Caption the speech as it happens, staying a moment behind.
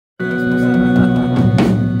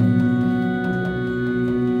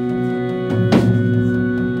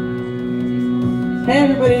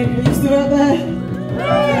still out there?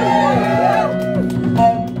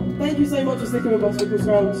 Thank you so much for sticking with us with the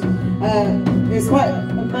Scrounge. It's quite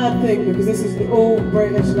a mad thing because this is the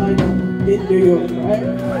all-British lineup in New York, right?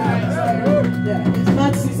 So, yeah, it's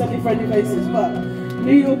mad to see so many friendly faces, but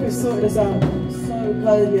New York has sorted us out so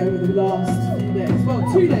kindly over the last few days.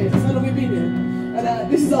 Well, 2 days, that's how long we've been here.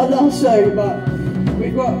 And this is our last show, but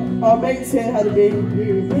we've got our mates here, Hadley,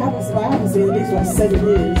 who I haven't seen at least for like 7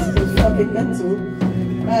 years, so it's fucking mental.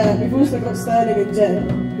 We've also got Sterling and Jen,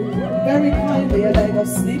 who very kindly are letting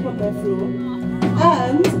us sleep on their floor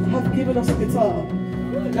and have given us a guitar.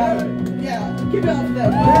 Yeah, give it up for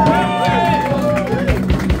them.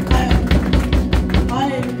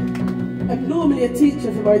 I'm normally a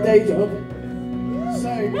teacher for my day job,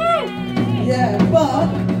 so yeah, but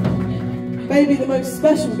maybe the most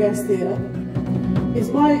special guest here is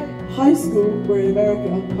my high school, we're in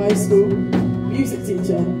America, high school music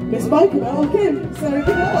teacher, Miss Michael Kim, so give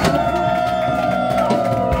it up.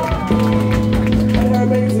 And her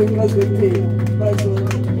amazing husband Pete.